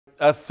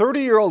A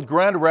 30-year-old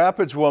Grand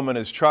Rapids woman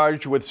is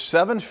charged with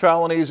 7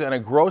 felonies and a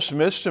gross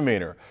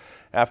misdemeanor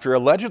after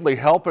allegedly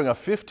helping a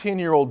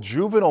 15-year-old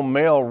juvenile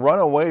male run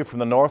away from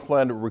the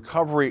Northland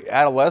Recovery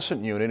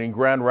Adolescent Unit in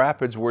Grand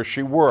Rapids where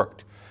she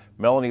worked.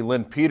 Melanie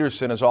Lynn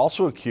Peterson is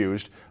also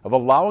accused of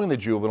allowing the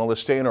juvenile to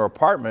stay in her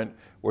apartment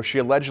where she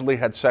allegedly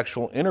had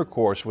sexual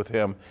intercourse with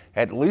him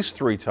at least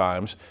 3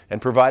 times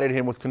and provided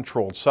him with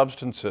controlled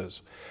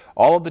substances.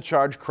 All of the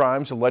charged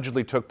crimes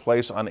allegedly took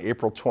place on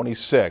April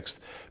 26th.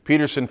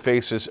 Peterson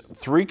faces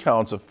 3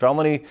 counts of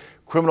felony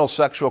criminal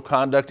sexual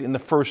conduct in the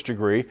first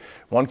degree,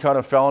 1 count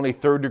of felony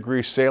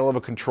third-degree sale of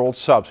a controlled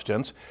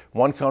substance,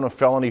 1 count of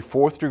felony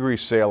fourth-degree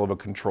sale of a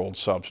controlled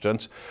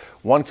substance,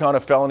 1 count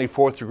of felony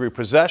fourth-degree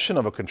possession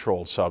of a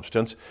controlled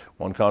substance,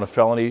 1 count of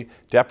felony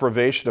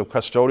deprivation of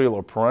custodial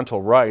or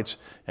parental rights,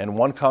 and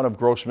 1 count of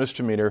gross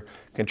misdemeanor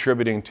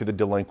contributing to the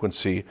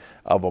delinquency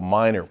of a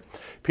minor.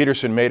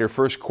 Peterson made her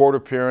first court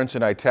appearance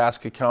in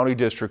Itasca County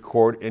District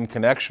Court in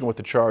connection with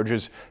the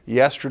charges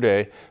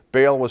yesterday.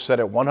 Bail was set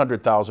at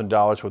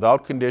 $100,000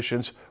 without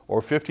conditions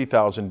or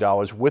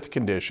 $50,000 with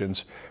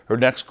conditions. Her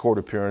next court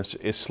appearance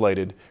is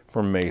slated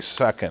for May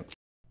 2nd.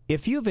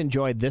 If you've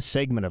enjoyed this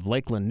segment of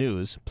Lakeland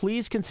News,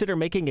 please consider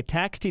making a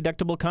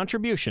tax-deductible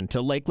contribution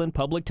to Lakeland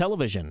Public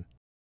Television.